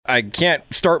I can't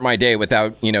start my day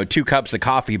without, 2 cups of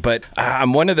coffee, but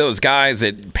I'm one of those guys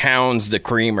that pounds the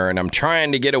creamer, and I'm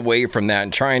trying to get away from that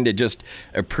and trying to just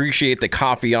appreciate the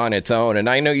coffee on its own. And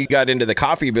I know you got into the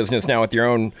coffee business now with your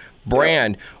own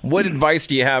brand. What advice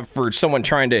do you have for someone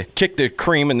trying to kick the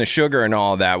cream and the sugar and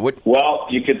all that? Well,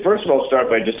 you could first of all start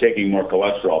by just taking more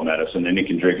cholesterol medicine, and you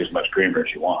can drink as much creamer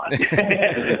as you want.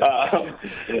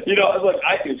 Look,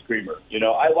 I use creamer.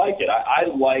 I like it. I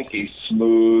like a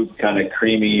smooth, kind of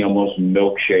creamy, almost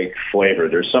milkshake flavor.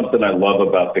 There's something I love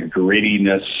about the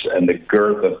grittiness and the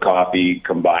girth of coffee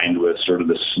combined with sort of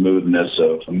the smoothness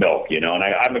of milk, And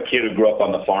I'm a kid who grew up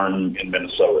on the farm in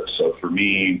Minnesota, so for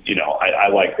me, I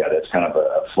like that. It's kind of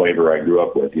a flavor I grew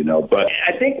up with, But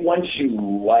I think once you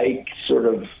like sort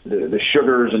of the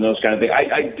sugars and those kind of things,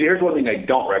 here's one thing I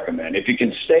don't recommend. If you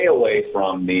can stay away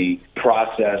from the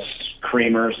processed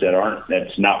creamers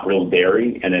that's not real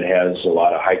dairy and it has a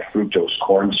lot of high fructose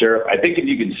corn syrup, I think if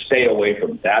you can stay away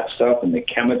from that stuff and the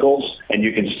chemicals and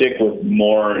you can stick with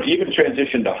more, even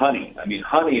transition to honey. I mean,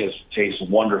 honey tastes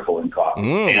wonderful in coffee.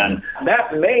 And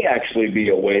that may actually be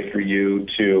a way for you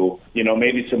to,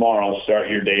 maybe tomorrow start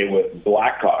your day with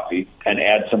black coffee and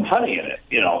add some honey in it.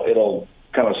 It'll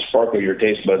kind of sparkle your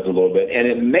taste buds a little bit, and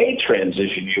it may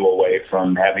transition you away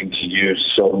from having to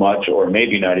use so much or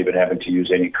maybe not even having to use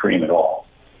any cream at all.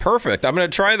 Perfect. I'm going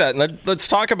to try that. Let's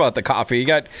talk about the coffee. You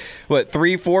got,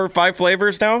 3, 4, 5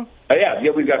 flavors now?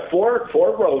 Yeah, we've got four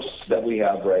roasts that we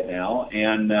have right now,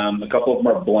 and a couple of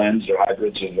them are blends or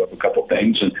hybrids of a couple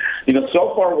things. And,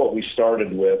 so far what we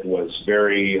started with was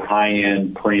very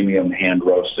high-end, premium,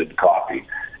 hand-roasted coffee.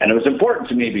 And it was important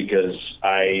to me because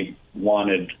I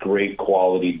wanted great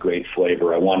quality, great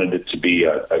flavor. I wanted it to be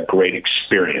a great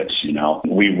experience,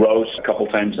 We roast a couple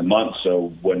times a month,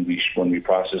 so when we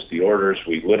process the orders,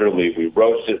 we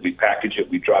roast it, we package it,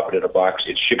 we drop it in a box,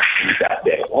 it ships that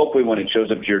day. Hopefully when it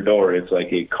shows up to your door, it's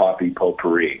like a coffee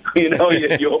potpourri.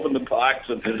 You open the box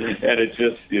and it's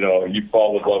just, you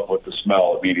fall in love with the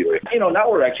smell immediately.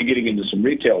 Now we're actually getting into some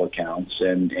retail accounts,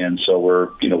 and so we're,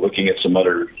 looking at some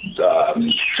other,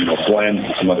 blends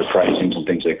and some other pricings and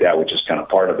things like that, which is kind of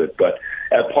part of it. But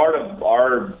as part of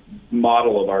our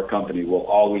model of our company will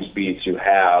always be to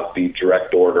have the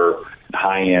direct order,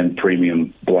 high-end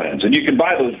premium blends. And you can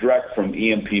buy those direct from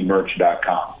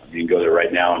empmerch.com. You can go there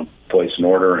right now and place an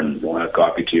order, and we'll have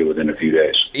coffee to you within a few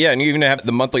days. Yeah, and you even have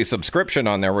the monthly subscription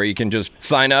on there where you can just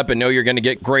sign up and know you're going to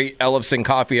get great Ellefson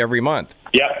coffee every month.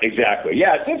 Yeah, exactly.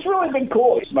 Yeah, it's really been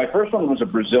cool. My first one was a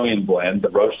Brazilian blend, the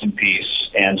Roast and Peace.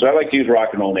 And so I like to use rock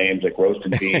and roll names like Roast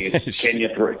and Peace. Kenya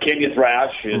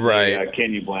Thrash is a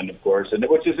Kenya blend, of course,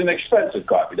 which is an expensive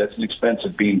coffee. That's an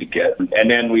expensive bean to get.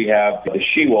 And then we have the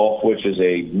She-Wolf, which is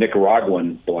a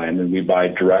Nicaraguan blend, and we buy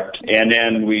direct. And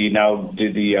then we now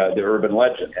do the Urban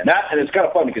Legend. And it's kind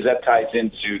of fun because that ties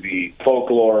into the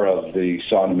folklore of the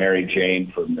song Mary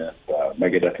Jane from the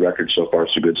Megadeth record, So Far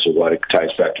So Good So What. It ties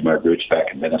back to my roots back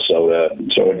in Minnesota.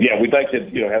 So, yeah, we'd like to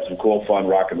have some cool, fun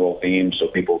rock and roll themes so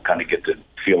people kind of get to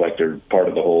feel like they're part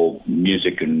of the whole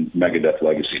music and Megadeth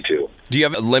legacy, too. Do you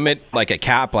have a limit, like a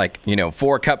cap,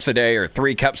 4 cups a day or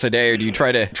 3 cups a day, or do you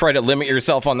try to limit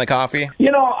yourself on the coffee?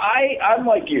 I'm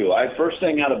like you. First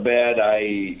thing out of bed,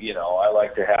 I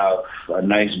like to have a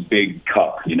nice big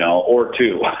cup, or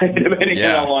 2, depending on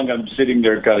how long I'm sitting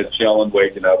there kind of chilling,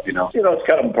 waking up, it's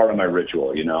kind of part of my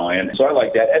ritual, and so I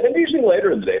like that. And then usually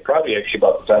later in the day, probably actually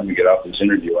about the time we get off this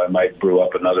interview, I might brew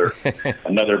up another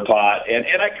pot.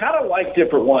 And I kind of like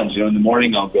different ones. In the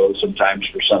morning I'll go sometimes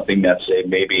for something that's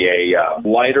maybe a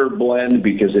lighter blend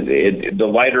because the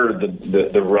lighter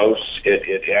the roast,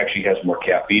 it actually has more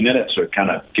caffeine in it, so it kind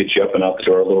of gets you up and out the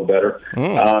door a little better.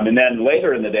 And then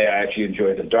later in the day, I actually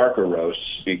enjoy the darker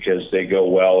roasts because they go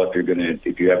well if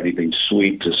you have anything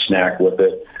sweet to snack with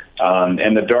it.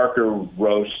 And the darker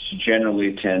roasts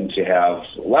generally tend to have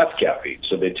less caffeine,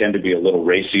 so they tend to be a little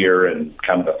racier and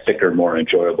kind of a thicker, more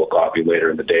enjoyable coffee later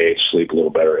in the day, sleep a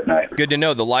little better at night. Good to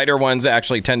know. The lighter ones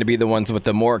actually tend to be the ones with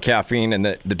the more caffeine, and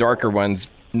the darker ones,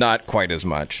 not quite as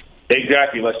much.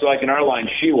 Exactly. So like in our line,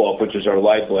 She-Wolf, which is our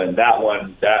light blend, that'll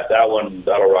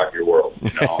rock your world,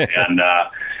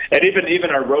 And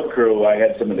even our road crew, I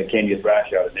had some of the Kenya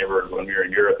Thrash out, and when we were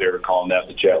in Europe, they were calling that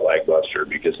the jet lag buster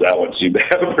because that one seemed to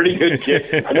have a pretty good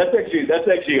kick. And that's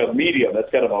actually a medium.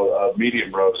 That's kind of a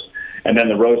medium roast. And then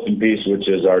the Roast and Peace, which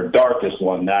is our darkest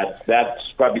one, that's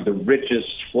probably the richest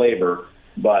flavor,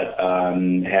 but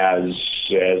has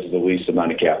the least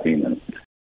amount of caffeine in it.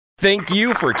 Thank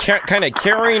you for kind of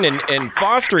carrying and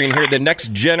fostering here the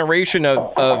next generation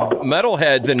of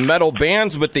metalheads and metal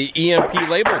bands with the EMP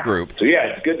label group. So, yeah,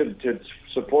 it's good to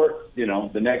support,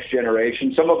 the next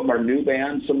generation. Some of them are new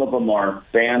bands. Some of them are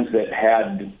bands that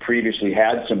had previously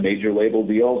had some major label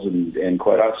deals, and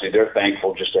quite honestly, they're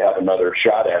thankful just to have another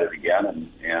shot at it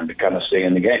again and to kind of stay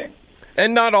in the game.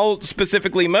 And not all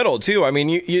specifically metal, too. I mean,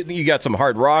 you got some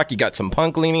hard rock, you got some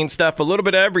punk-leaning stuff, a little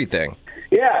bit of everything.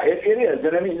 Yeah, it is.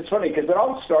 And I mean, it's funny because it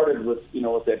all started with,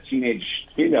 with that teenage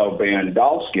female band,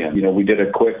 Dollskin. We did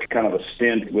a quick kind of a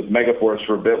stint with Megaforce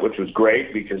for a bit, which was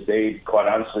great because they, quite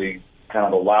honestly, kind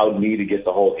of allowed me to get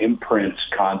the whole imprint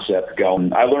concept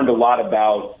going. I learned a lot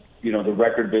about, the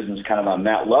record business kind of on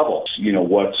that level.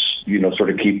 What's, sort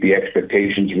of keep the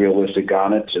expectations realistic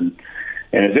on it.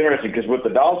 And it's interesting because with the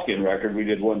Dollskin record, we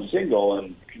did one single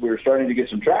and we were starting to get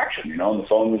some traction, and the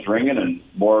phone was ringing and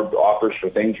more offers for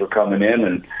things were coming in.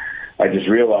 And I just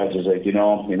realized,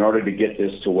 in order to get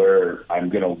this to where I'm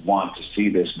going to want to see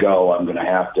this go, I'm going to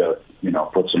have to,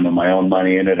 put some of my own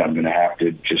money in it. I'm going to have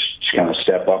to just kind of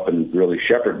step up and really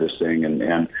shepherd this thing. And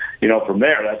from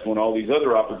there, that's when all these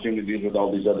other opportunities with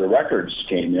all these other records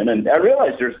came in. And I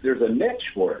realized there's a niche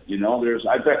for it.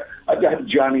 I've got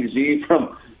Johnny Z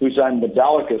who signed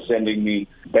Metallica sending me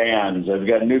bands. I've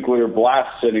got Nuclear Blast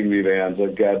sending me bands.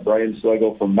 I've got Brian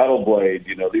Slagel from Metal Blade.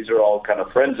 These are all kind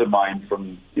of friends of mine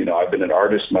from, I've been an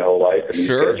artist my whole life, and these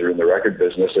guys are in the record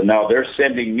business. And now they're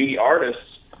sending me artists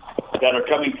that are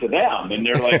coming to them. And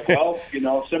they're like, well,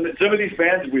 some of these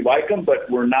bands, we like them,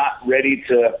 but we're not ready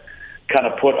to kind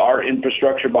of put our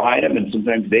infrastructure behind them, and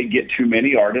sometimes they get too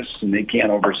many artists and they can't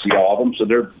oversee all of them, so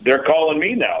they're calling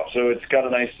me now. So it's kind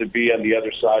of nice to be on the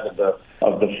other side of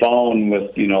the phone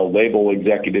with label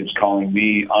executives calling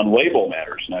me on label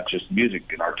matters, not just music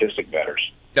and artistic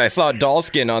matters. I saw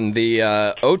Dollskin on the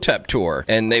OTEP tour,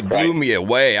 and they blew me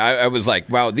away. I was like,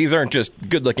 wow, these aren't just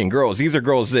good-looking girls. These are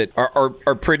girls that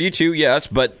are pretty too, yes,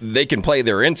 but they can play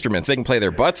their instruments. They can play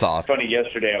their butts off. Funny,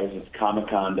 yesterday I was at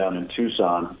Comic-Con down in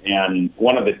Tucson, and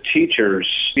one of the teachers,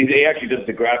 he actually does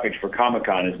the graphics for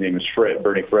Comic-Con. His name is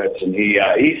Bernie Fritz, and he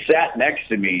sat next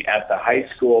to me at the high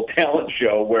school talent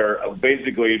show where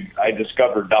basically I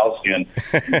discovered Dollskin.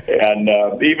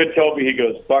 And he even told me, he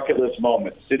goes, bucket list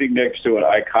moment, sitting next to an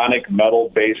iconic metal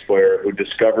bass player who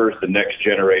discovers the next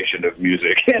generation of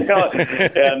music. And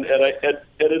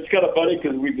it's kind of funny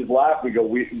because we just laugh. We go,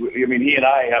 he and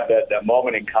I have that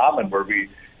moment in common where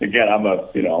again, I'm a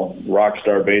rock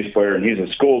star bass player and he's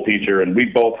a school teacher, and we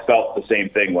both felt the same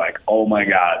thing, like, oh my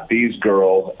God, these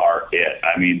girls are it.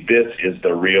 I mean, this is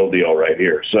the real deal right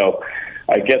here. So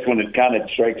I guess when it kind of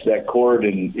strikes that chord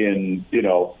in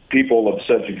people of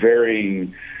such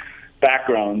varying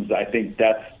backgrounds, I think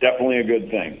that's definitely a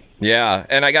good thing. Yeah,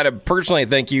 and I got to personally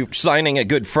thank you for signing a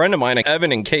good friend of mine,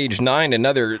 Evan and Cage 9,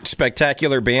 another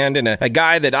spectacular band, and a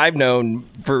guy that I've known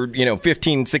for,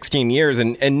 15, 16 years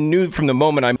and knew from the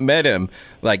moment I met him,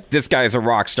 like, this guy's a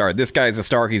rock star. This guy's a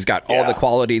star. He's got all the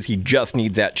qualities. He just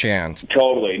needs that chance.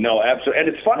 Totally. No, absolutely. And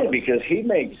it's funny because he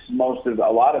makes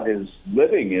a lot of his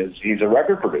living he's a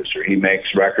record producer. He makes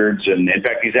records, and in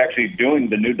fact, he's actually doing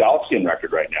the new Dollskin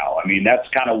record right now. I mean, that's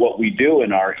kind of what we do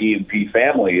in our EMP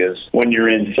family is when you're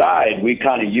inside, we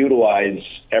kind of utilize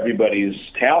everybody's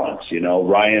talents.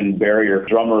 Ryan Barrier,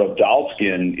 drummer of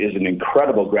Dollskin, is an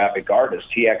incredible graphic artist.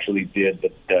 He actually did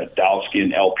the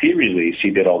Dollskin LP release. He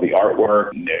did all the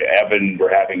artwork. Evan,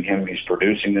 we're having him. He's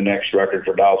producing the next record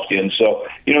for Dollskin. So,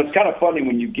 it's kind of funny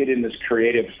when you get in this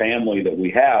creative family that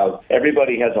we have.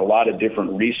 Everybody has a lot of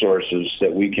different resources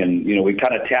that we can, we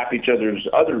kind of tap each other's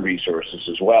other resources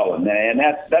as well. And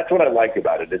that's what I like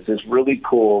about it. It's this really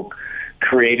cool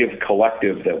creative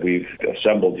collective that we've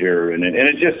assembled here, and it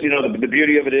just the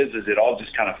beauty of it is it all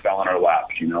just kind of fell in our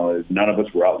laps. None of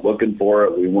us were out looking for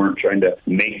it. We weren't trying to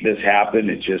make this happen.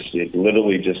 It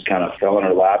literally just kind of fell in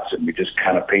our laps, and we just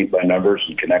kind of paint by numbers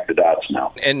and connect the dots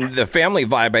now. And the family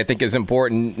vibe, I think, is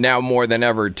important now more than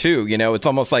ever too. It's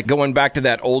almost like going back to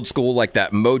that old school, like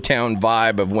that Motown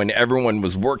vibe of when everyone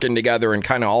was working together and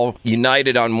kind of all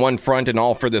united on one front and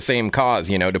all for the same cause.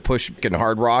 To push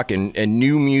hard rock and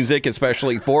new music, especially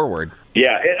forward.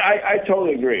 Yeah, I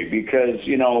totally agree because,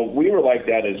 we were like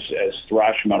that as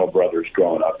thrash metal brothers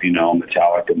growing up,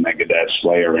 Metallica, Megadeth,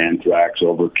 Slayer, Anthrax,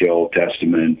 Overkill,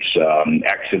 Testament,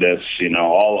 Exodus,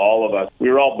 all of us. We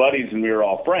were all buddies and we were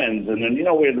all friends. And then,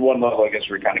 we had one level, I guess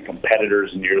we were kind of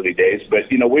competitors in the early days.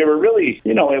 But, we were really,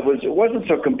 it wasn't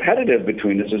so competitive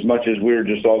between us as much as we were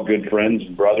just all good friends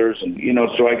and brothers. And,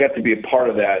 so I got to be a part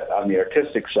of that on the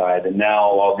artistic side. And now,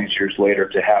 all these years later,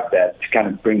 to have that, to kind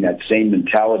of bring that same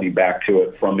mentality back to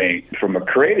it from a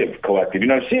creative collective.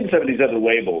 I've seen some of these other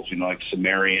labels, like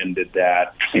Sumerian did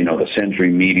that, the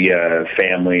Century Media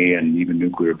family and even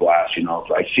Nuclear Blast,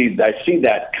 I see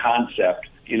that concept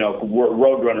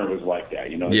Roadrunner was like that.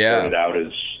 It started out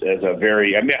as a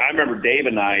very. I mean, I remember Dave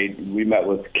and we met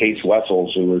with Case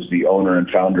Wessels, who was the owner and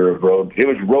founder of Road. It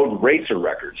was Road Racer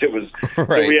Records. It was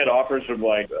right. So we had offers from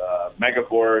like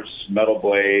Megaforce, Metal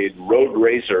Blade, Road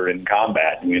Racer, and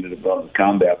Combat. And we ended up going with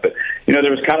Combat, but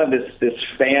there was kind of this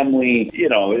family. I don't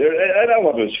know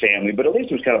if it was family, but at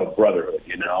least it was kind of a brotherhood.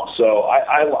 So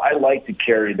I like to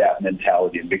carry that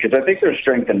mentality because I think there's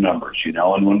strength in numbers.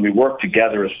 And when we work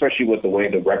together, especially with the way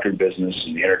the record business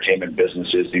and the entertainment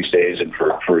business is these days, and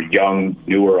for young,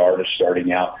 newer artists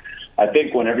starting out, I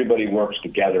think when everybody works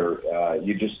together,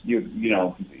 you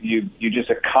just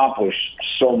accomplish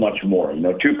so much more. 2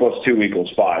 + 2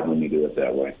 = 5 when you do it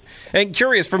that way. And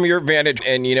curious from your vantage,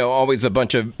 and always a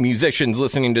bunch of musicians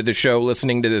listening to the show,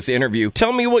 listening to this interview.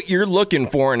 Tell me what you're looking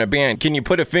for in a band. Can you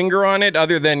put a finger on it,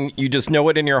 other than you just know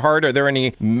it in your heart? Are there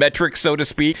any metrics, so to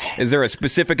speak? Is there a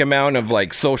specific amount of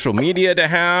like social media to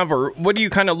have, or what do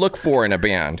you kind of look for in a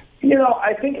band?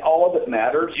 I think all of it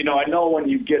matters. I know when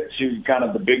you get to kind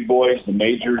of the big boys, the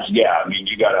majors, you got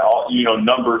to,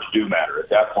 numbers do matter. At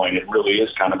that point, it really is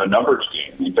kind of a numbers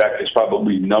game. In fact, it's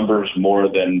probably numbers more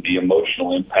than the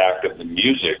emotional impact of the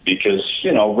music because,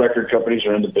 record companies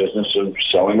are in the business of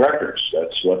selling records.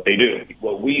 That's what they do.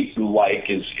 What we like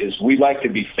is we like to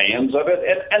be fans of it.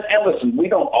 And listen, we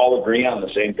don't all agree on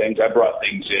the same things. I brought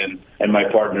things in, and my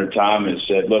partner, Tom, has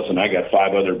said, listen, I got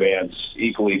 5 other bands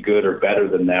equally good or better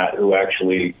than that who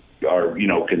actually are,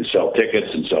 can sell tickets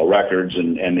and sell records,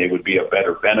 and they would be a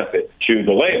better benefit to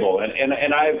the label.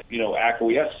 And I've,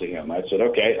 acquiesced to him. I said,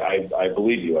 okay, I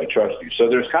believe you. I trust you. So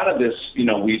there's kind of this,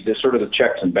 this sort of the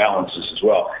checks and balances as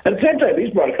well. And at the same time,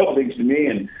 he's brought a couple things to me,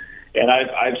 and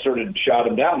I've sort of shot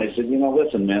him down. They said,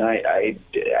 listen, man, I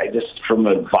just, from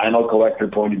a vinyl collector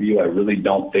point of view, I really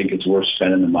don't think it's worth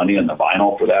spending the money on the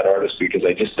vinyl for that artist because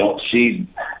I just don't see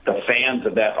the fans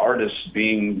of that artist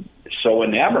being so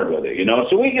enamored with it,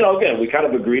 So we, again, we kind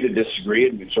of agree to disagree,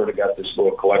 and we've sort of got this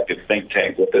little collective think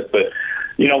tank with it. But,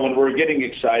 when we're getting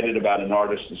excited about an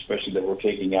artist, especially that we're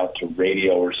taking out to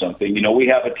radio or something, we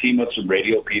have a team of some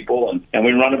radio people, and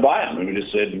we run it by them. And we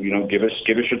just said, give us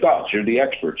your thoughts. You're the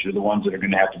experts. You're the ones that are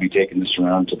going to have to be taking this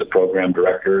around to the program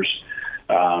directors.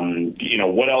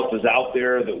 What else is out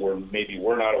there that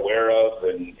we're not aware of,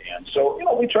 and so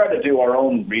we try to do our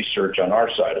own research on our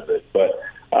side of it, but.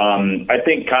 I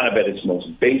think kind of at its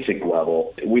most basic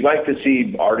level, we like to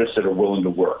see artists that are willing to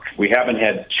work. We haven't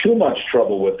had too much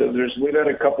trouble with it. We've had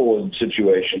a couple of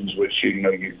situations which, you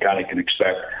kind of can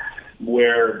expect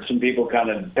where some people kind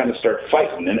of start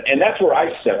fighting. And that's where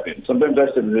I step in. Sometimes I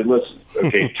step in and say, listen,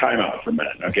 okay, time out for a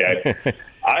minute, okay?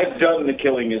 I've done the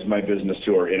Killing Is My Business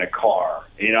tour in a car,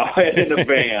 in a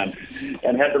van,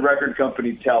 and had the record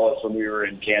company tell us when we were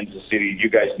in Kansas City, you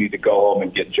guys need to go home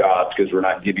and get jobs because we're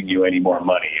not giving you any more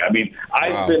money. I mean,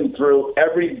 I've been through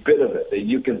every bit of it that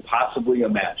you can possibly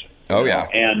imagine. Oh, yeah.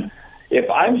 And if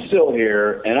I'm still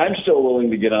here and I'm still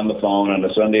willing to get on the phone on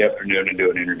a Sunday afternoon and do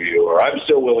an interview, or I'm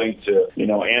still willing to,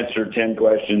 answer 10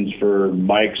 questions for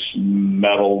Mike's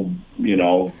metal,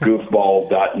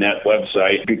 goofball.net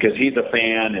website because he's a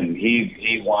fan and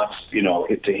he wants,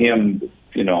 to him,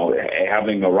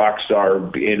 having a rock star,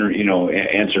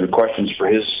 answer the questions for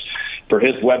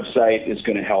his website is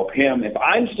going to help him. If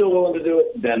I'm still willing to do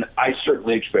it, then I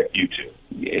certainly expect you to.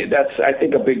 That's, I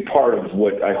think, a big part of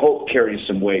what I hope carries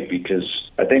some weight because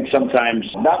I think sometimes,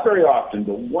 not very often,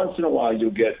 but once in a while, you'll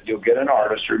get an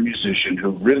artist or a musician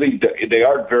who really, they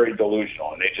are very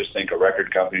delusional and they just think a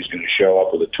record company is going to show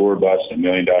up with a tour bus and $1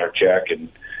 million check and,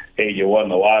 hey, you won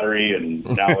the lottery, and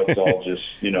now it's all just,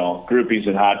 groupies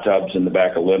and hot tubs in the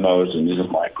back of limos, and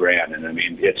isn't like grand. And I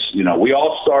mean, it's, we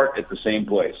all start at the same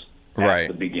place. At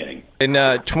the beginning. In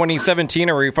 2017,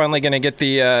 are we finally going to get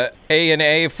the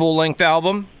A&A full-length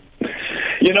album?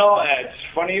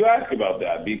 It's funny you ask about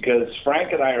that because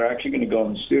Frank and I are actually going to go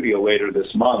in the studio later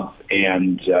this month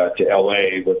and to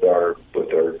L.A. with our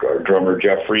drummer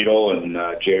Jeff Friedel and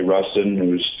Jay Rustin,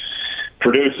 who's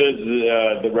produces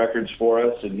the records for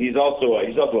us, and he's also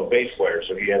a bass player,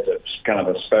 so he has a kind of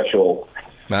a special.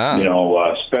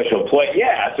 Special play.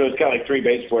 Yeah, so it's kind of like 3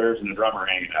 bass players and a drummer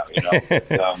hanging out,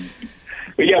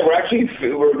 But yeah,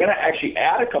 we're going to actually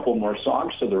add a couple more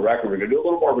songs to the record. We're going to do a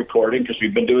little more recording because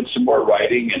we've been doing some more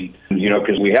writing, and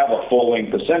because we have a full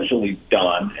length essentially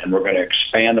done, and we're going to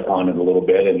expand upon it a little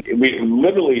bit. And we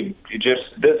literally just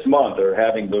this month are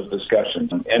having those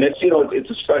discussions, and it's it's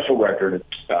a special record,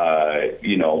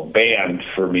 band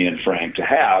for me and Frank to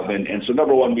have, and so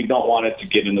number one, we don't want it to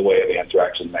get in the way of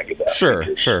Anthrax and Megadeth. Sure.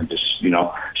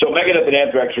 So Megadeth and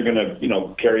Anthrax are going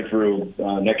to carry through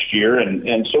next year,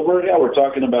 and so we're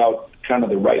talking about kind of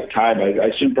the right time. I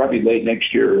assume probably late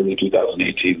next year, early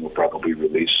 2018, we'll probably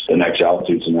release the next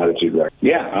Altitudes and Attitude record.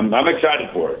 Yeah, I'm excited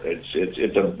for it.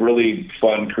 It's a really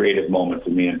fun, creative moment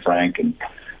for me and Frank, and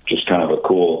just kind of a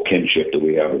cool kinship that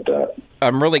we have with that.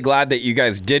 I'm really glad that you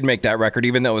guys did make that record,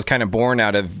 even though it was kind of born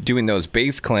out of doing those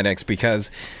bass clinics,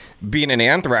 because being an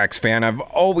Anthrax fan, I've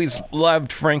always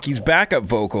loved Frankie's backup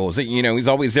vocals. You know, he's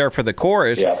always there for the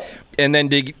chorus. Yeah. And then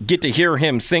to get to hear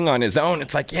him sing on his own,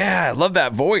 it's like, yeah, I love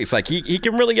that voice. Like, he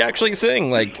can really actually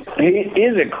sing. Like, he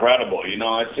is incredible, you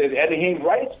know. And he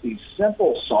writes these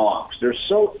simple songs. They're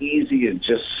so easy and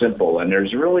just simple. And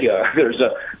there's really there's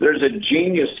a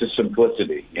genius to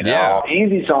simplicity. You know,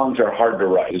 easy songs are hard to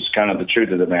write. It's kind of the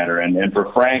truth of the matter. And for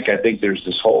Frank, I think there's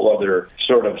this whole other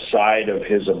sort of side of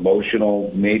his emotional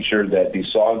nature that these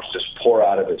songs just pour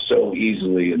out of it so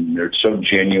easily, and they're so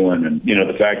genuine. And you know,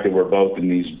 the fact that we're both in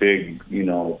these big, you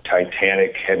know,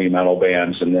 Titanic heavy metal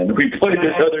bands, and then we play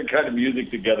this other kind of music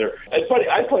together. It's funny,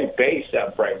 I play bass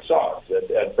on Frank's songs,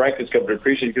 and Frank has come to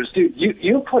appreciate it. He goes, dude,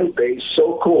 you play bass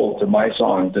so cool to my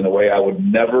songs in a way I would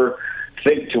never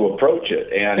think to approach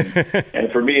it.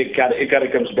 And for me, it kind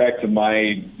of comes back to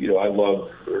my, you know, I love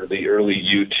the early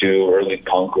U2, early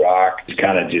punk rock. It's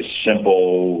kind of just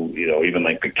simple, you know, even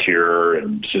like The Cure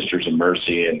and Sisters of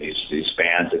Mercy and these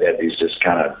bands that had these just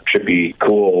kind of trippy,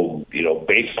 cool, you know,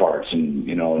 bass parts, and,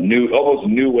 you know, almost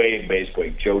new wave bass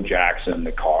playing. Joe Jackson,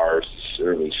 The Cars,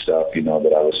 early stuff, you know,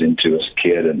 that I was into as a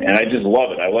kid. And I just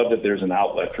love it. I love that there's an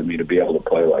outlet for me to be able to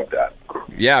play like that.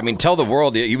 Yeah, I mean, Tell the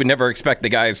World, you would never expect the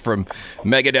guys from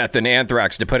Megadeth and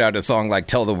Anthrax to put out a song like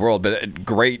Tell the World, but a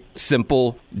great,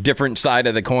 simple, different side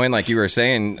of the coin, like you were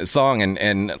saying, song,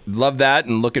 and love that,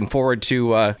 and looking forward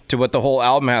to what the whole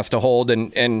album has to hold,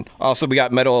 and also we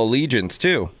got Metal Allegiance,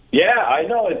 too. Yeah, I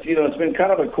know. It's been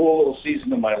kind of a cool little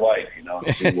season of my life, you know,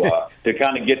 to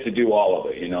kind of get to do all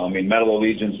of it, you know. I mean, Metal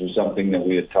Allegiance was something that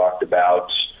we had talked about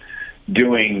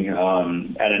doing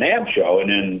at an AMP show, and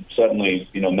then suddenly,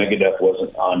 you know, Megadeth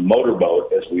wasn't on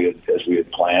Motorboat as we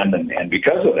had planned, and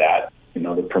because of that, you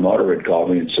know, the promoter had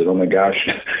called me and said, "Oh my gosh,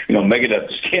 you know, Megadeth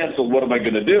is canceled. What am I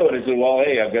going to do?" And I said, "Well,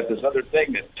 hey, I've got this other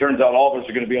thing that turns out all of us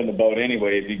are going to be on the boat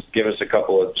anyway. If you give us a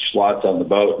couple of slots on the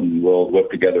boat, and we'll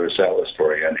whip together a set list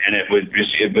for you." And it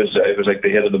was like the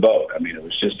hit of the boat. I mean, it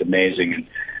was just amazing. And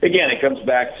again, it comes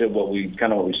back to what we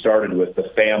started with,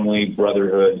 the family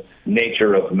brotherhood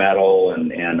nature of metal,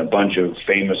 and a bunch of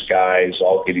famous guys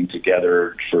all getting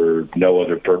together for no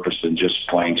other purpose than just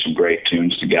playing some great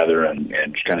tunes together and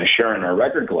kind of sharing our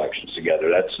record collections together.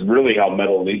 That's really how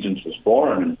Metal Allegiance was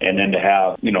born. And then to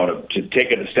have, you know, to take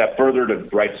it a step further, to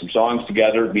write some songs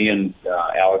together, me and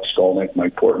Alex Skolnick,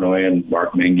 Mike Portnoy, and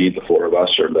Mark Mingy, the four of us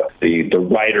are the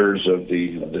writers of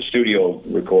the studio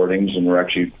recordings, and we're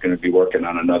actually going to be working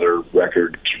on another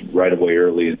record right away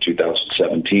early in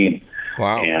 2017.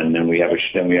 Wow! And then we have a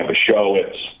show.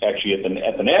 It's actually at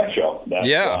the NAB show that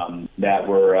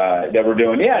we're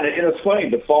doing. Yeah, and it's funny,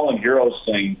 the Fallen Heroes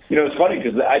thing. You know, it's funny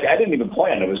because I didn't even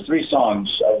plan. It was 3 songs.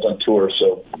 I was on tour,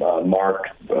 so Mark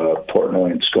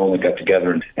Portnoy and Skolnick got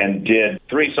together and did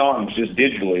 3 songs just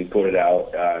digitally, put it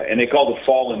out, and they called it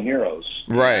Fallen Heroes.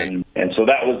 Right. And so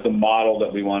that was the model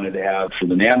that we wanted to have for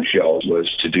the NAMM show, was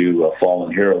to do a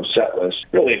Fallen Heroes set list.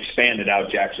 Really expanded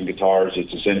out Jackson Guitars.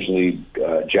 It's essentially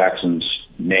Jackson's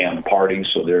NAMM party,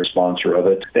 so they're a sponsor of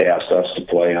it. They asked us to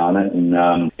play on it,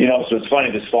 and you know, so it's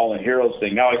funny, this Fallen Heroes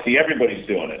thing. Now I see everybody's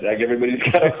doing it. Like, everybody's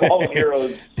got a Fallen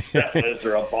Heroes set list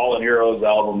or a Fallen Heroes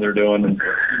album they're doing, and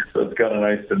so it's kind of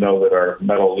nice to know that our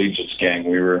Metal Allegiance gang,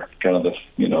 we were kind of the,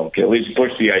 you know, at least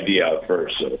push the idea out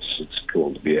first. So it's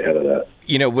cool to be ahead of that.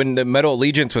 You know, when the Metal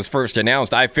Allegiance was first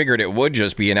announced, I figured it would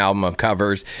just be an album of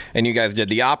covers, and you guys did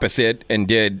the opposite and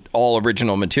did all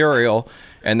original material,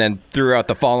 and then threw out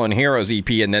the Fallen Heroes EP,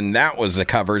 and then that was the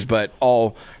covers, but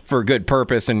all for good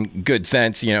purpose and good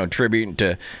sense, you know, tribute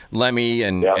to Lemmy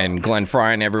and Glenn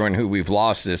Frey and everyone who we've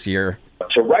lost this year.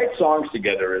 To write songs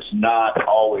together is not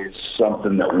always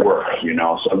something that works, you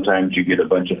know. Sometimes you get a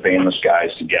bunch of famous guys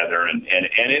together, and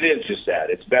it is just that.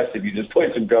 It's best if you just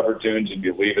play some cover tunes and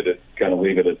you leave it at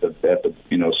the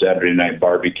you know, Saturday night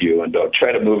barbecue, and don't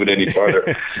try to move it any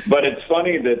farther. But it's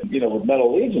funny that, you know, with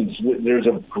Metal Allegiance, there's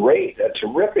a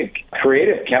terrific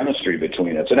creative chemistry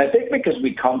between us, and I think because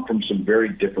we come from some very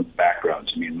different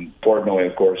backgrounds. I mean, Portnoy,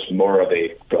 of course, more of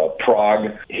a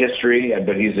prog history,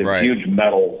 but he's a huge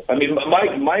metal. I mean,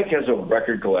 Mike has a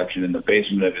record collection in the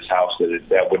basement of his house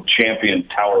that would champion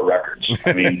Tower Records.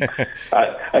 I mean,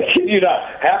 I kid you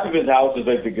not. Half of his house is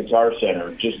like the Guitar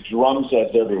Center, just drum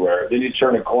sets everywhere. Then you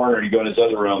turn a corner, you go in his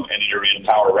other room, and you're in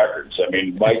Tower Records. I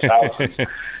mean, Mike's house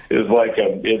is like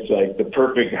it's like the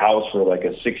perfect house for like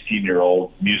a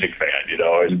 16-year-old music fan.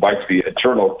 And Mike's the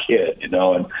eternal kid.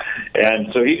 And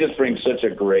so he just brings such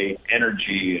a great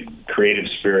energy and creative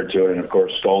spirit to it. And of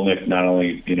course, Skolnick, not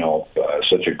only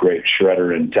such a great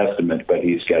shredder and Testament, but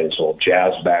he's got his whole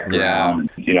jazz background.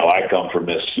 Yeah. I come from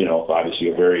this, obviously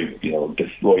a very,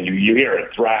 well, you hear it,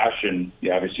 thrash, and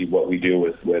obviously what we do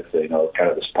with kind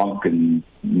of this punk and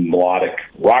melodic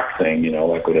rock thing,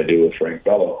 like what I do with Frank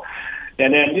Bello.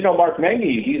 And then, Mark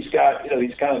Mengy, he's got,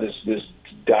 he's kind of this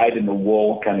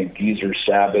dyed-in-the-wool kind of Geezer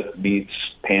Sabbath meets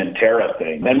Pantera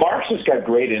thing. And Mark's just got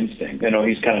great instinct.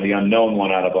 He's kind of the unknown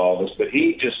one out of all this, but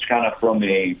he just kind of from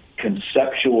a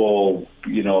conceptual,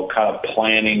 kind of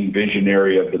planning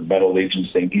visionary of the Metal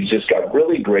Legions thing, he's just got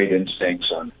really great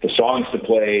instincts on the songs to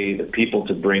play, the people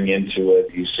to bring into it.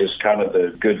 He's just kind of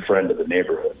the good friend of the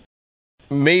neighborhood.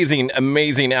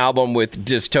 Amazing album with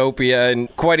Dystopia,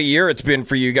 and quite a year it's been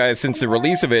for you guys since the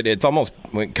release of it. It's almost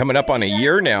coming up on a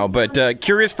year now, but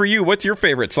curious for you, what's your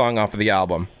favorite song off of the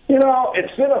album?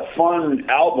 It's been a fun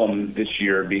album this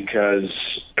year because,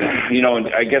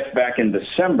 I guess back in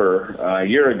December, a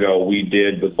year ago, we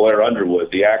did with Blair Underwood,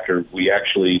 the actor, we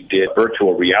actually did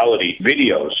virtual reality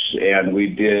videos, and we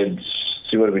did,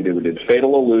 what did we do? We did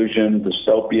Fatal Illusion,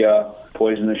 Dystopia,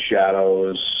 Poisonous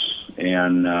Shadows,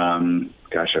 and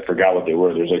I forgot what they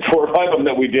were. There's like 4 or 5 of them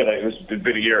that we did. It was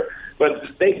been a year. But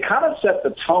they kind of set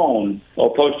the tone,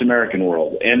 Post-American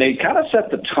World, and they kind of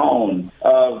set the tone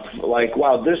of like,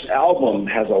 wow, this album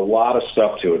has a lot of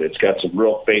stuff to it. It's got some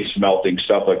real face-melting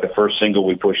stuff. Like the first single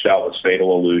we pushed out was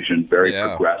Fatal Illusion, very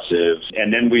progressive.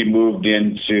 And then we moved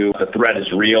into The Threat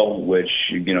Is Real, which,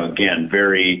 again,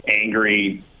 very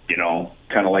angry,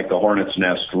 kind of like the Hornet's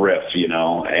Nest riff,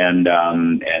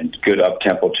 and good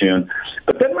up-tempo tune.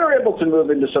 But then we were able to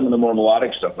move into some of the more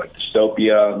melodic stuff like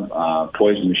Dystopia,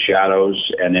 Poisonous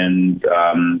Shadows, and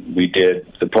then we did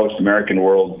the Post-American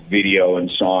World video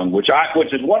and song, which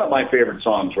is one of my favorite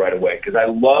songs right away, because I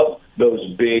love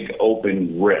those big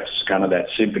open riffs, kind of that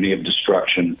Symphony of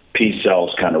Destruction,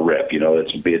 P-Cells kind of riff.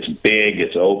 It's big,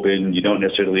 it's open. You don't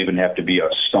necessarily even have to be a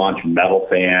staunch metal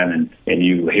fan, and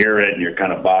you hear it, and you're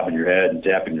kind of bobbing your head and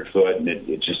tapping your foot, and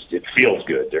it feels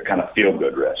good. They're kind of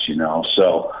feel-good riffs,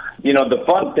 So, the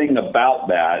fun thing about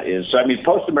that is,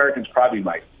 Post American's probably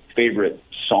my favorite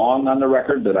song on the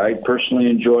record that I personally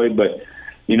enjoy, but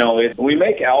we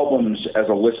make albums as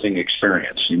a listening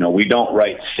experience. We don't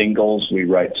write singles, we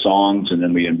write songs, and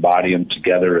then we embody them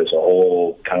together as a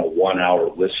whole kind of 1 hour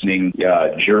listening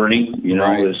journey,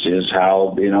 right. is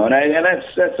how, and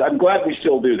that's, I'm glad we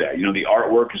still do that. The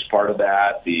artwork is part of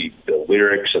that, the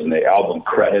lyrics and the album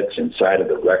credits inside of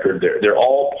the record, they're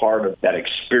all part of that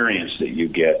experience that you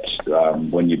get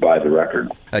when you buy the record.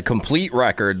 A complete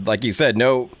record, like you said,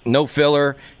 no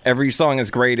filler. Every song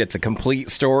is great. It's a complete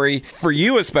story. For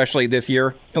you, especially this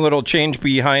year, a little change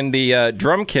behind the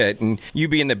drum kit, and you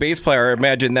being the bass player, I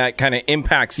imagine that kind of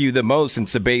impacts you the most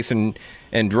since the bass and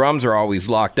drums are always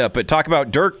locked up. But talk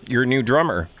about Dirk, your new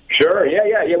drummer. Sure, yeah.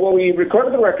 Well, we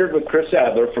recorded the record with Chris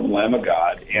Adler from Lamb of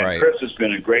God, and right. Chris has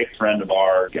been a great friend of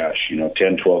ours,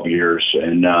 10, 12 years,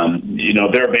 and,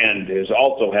 their band is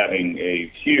also having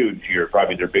a huge year,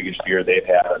 probably their biggest year they've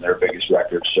had on their biggest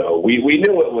record, so we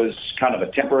knew it was kind of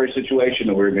a temporary situation,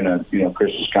 and we were going to,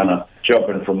 Chris was kind of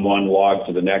jumping from one log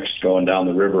to the next, going down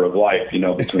the river of life,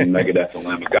 between Megadeth and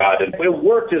Lamb of God. And it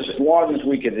worked as long as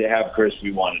we could have Chris.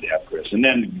 We wanted to have Chris. And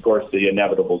then, of course, the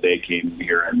inevitable day came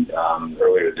here and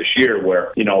earlier this year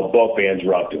where, both bands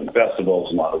were out doing festivals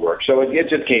and a lot of work. So it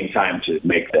just came time to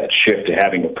make that shift to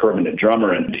having a permanent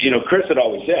drummer. And, Chris had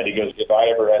always said, he goes, if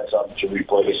I ever had something to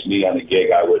replace me on a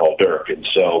gig, I would call Dirk. And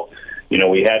so,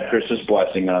 we had Chris's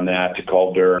blessing on that to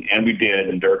call Dirk, and we did.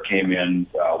 And Dirk came in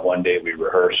one day. We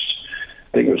rehearsed.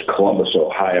 I think it was Columbus,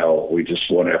 Ohio. We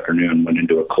just one afternoon went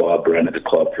into a club, rented the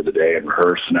club for the day and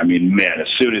rehearsed. And as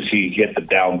soon as he hit the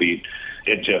downbeat,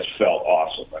 it just felt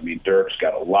awesome. Dirk's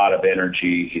got a lot of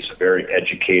energy. He's a very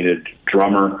educated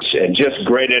drummer and just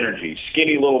great energy.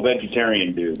 Skinny little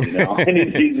vegetarian dude, and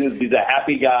he's a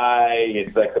happy guy.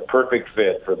 It's like the perfect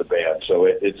fit for the band. So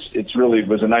it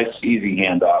was a nice, easy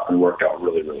handoff and worked out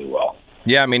really, really well.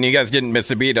 Yeah, you guys didn't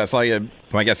miss a beat. I saw you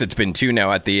Well, I guess it's been 2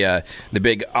 now at the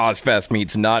big Ozfest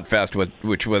meets Knotfest,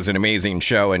 which was an amazing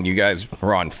show, and you guys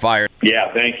were on fire.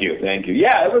 Yeah, thank you.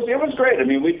 Yeah, it was great. I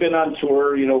mean, we've been on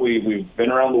tour. We've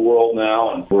been around the world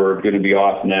now, and we're going to be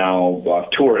off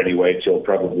tour anyway, till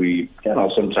probably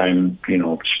sometime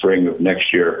spring of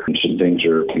next year. And some things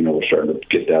are we're starting to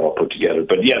get that all put together.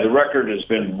 But yeah, the record has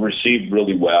been received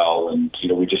really well, and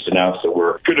we just announced that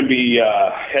we're going to be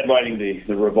headlining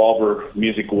the Revolver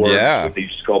Music Awards. Yeah. With these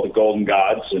called the Golden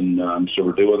Gods, and so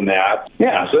we're doing that.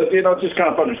 Yeah, so it's just kind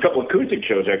of fun. There's a couple of acoustic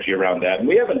shows actually around that, and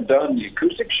we haven't done the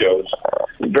acoustic shows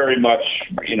very much,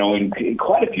 in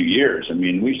quite a few years. I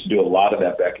mean, we used to do a lot of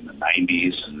that back in the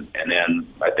 90s, and then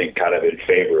I think kind of in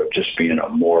favor of just being a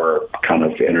more kind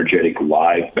of energetic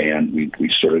live band, we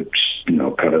sort of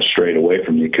kind of strayed away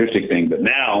from the acoustic thing. But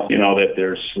now,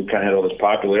 that we kind of had all this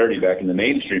popularity back in the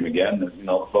mainstream again,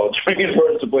 folks bringing for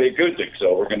us to play acoustic,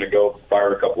 so we're going to go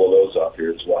fire a couple of those off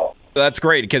here as well. That's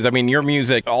great, because, I mean, your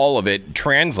music, all of it,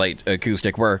 translates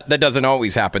acoustic, where that doesn't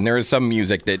always happen. There is some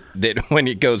music that when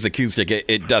it goes acoustic,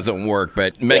 it doesn't work,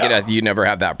 but Megadeth, you never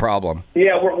have that problem.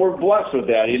 Yeah, we're blessed with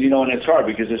that, and it's hard,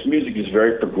 because this music is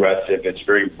very progressive, it's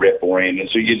very riff-oriented,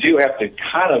 so you do have to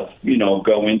kind of,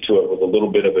 go into it with a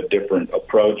little bit of a different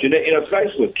approach. And, it's nice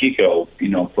with Kiko,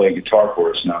 playing guitar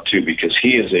for us now, too, because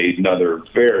he is another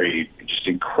very just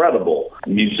incredible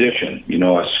musician,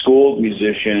 a schooled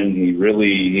musician.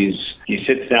 He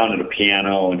sits down at a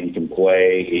piano and he can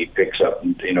play. He picks up,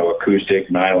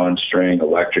 acoustic, nylon string,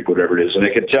 electric, whatever it is. And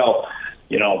I could tell,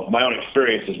 my own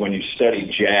experience is when you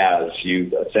study jazz,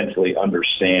 you essentially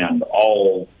understand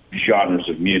all genres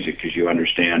of music, because you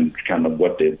understand kind of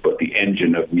what the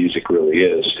engine of music really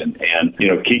is. And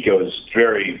Kiko is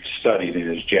very studied in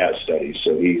his jazz studies,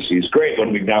 so he's great.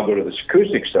 When we now go to this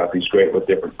acoustic stuff, he's great with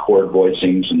different chord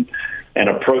voicings and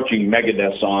approaching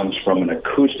Megadeth songs from an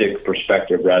acoustic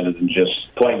perspective rather than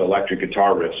just playing electric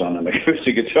guitar riffs on an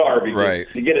acoustic guitar. Because right.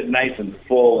 To get it nice and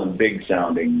full and big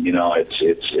sounding,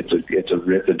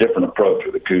 it's a different approach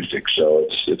with acoustic. So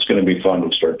it's going to be fun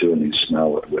to start doing these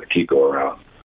now with Kiko around.